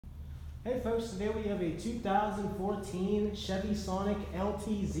Hey folks, today we have a 2014 Chevy Sonic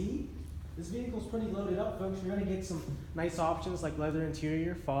LTZ. This vehicle's pretty loaded up, folks. You're going to get some nice options like leather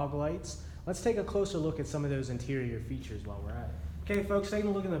interior, fog lights. Let's take a closer look at some of those interior features while we're at it. Okay folks, taking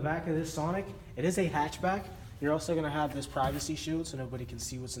a look in the back of this Sonic, it is a hatchback. You're also going to have this privacy shield so nobody can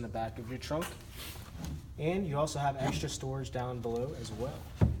see what's in the back of your trunk. And you also have extra storage down below as well.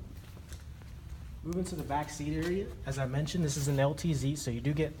 Moving to the back seat area, as I mentioned, this is an LTZ, so you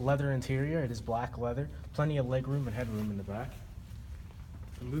do get leather interior. It is black leather, plenty of legroom and headroom in the back.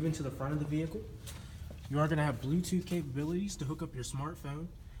 And moving to the front of the vehicle, you are going to have Bluetooth capabilities to hook up your smartphone,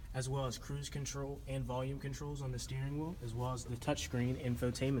 as well as cruise control and volume controls on the steering wheel, as well as the touchscreen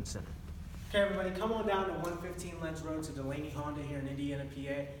infotainment center. Okay everybody, come on down to 115 Lenz Rd to Delaney Honda here in Indiana,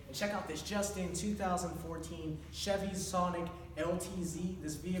 PA, and check out this just-in 2014 Chevy Sonic LTZ.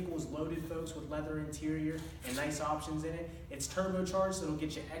 This vehicle is loaded, folks, with leather interior and nice options in it. It's turbocharged, so it'll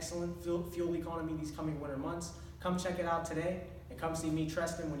get you excellent fuel economy these coming winter months. Come check it out today, and come see me,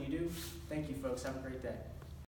 Treston, when you do. Thank you, folks. Have a great day.